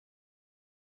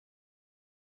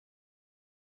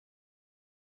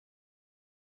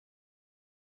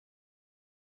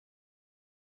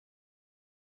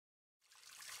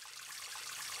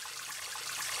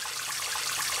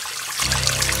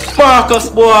Marcus,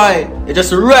 boy, you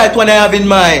just right what I have in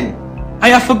mind. I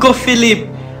have to go, Philip.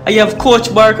 I have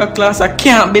Coach Barker class. I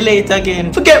can't be late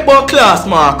again. Forget about class,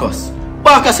 Marcus.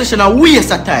 Barker session a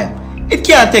waste of time. It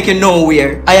can't take you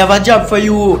nowhere. I have a job for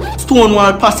you.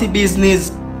 Stonewall posse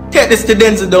business. Take the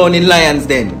students down in Lions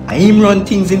Den. I him run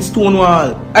things in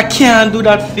Stonewall. I can't do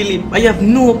that, Philip. I have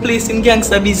no place in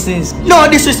gangster business. No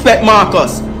disrespect,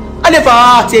 Marcus. I never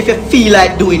asked you if you feel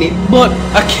like doing it. But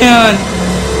I can't.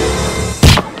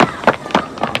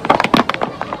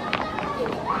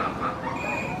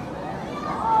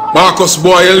 Marcus,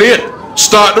 boy, you're late.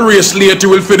 Start the race late, you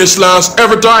will finish last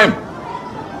every time.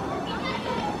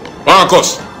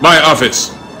 Marcus, my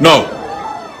office. No.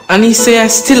 And he say I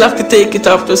still have to take it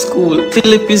after school.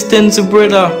 Philip is Denzel's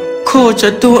brother. Coach,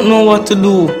 I don't know what to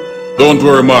do. Don't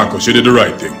worry, Marcus, you did the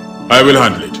right thing. I will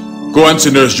handle it. Go and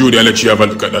see Nurse Judy and let she have a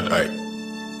look at that eye.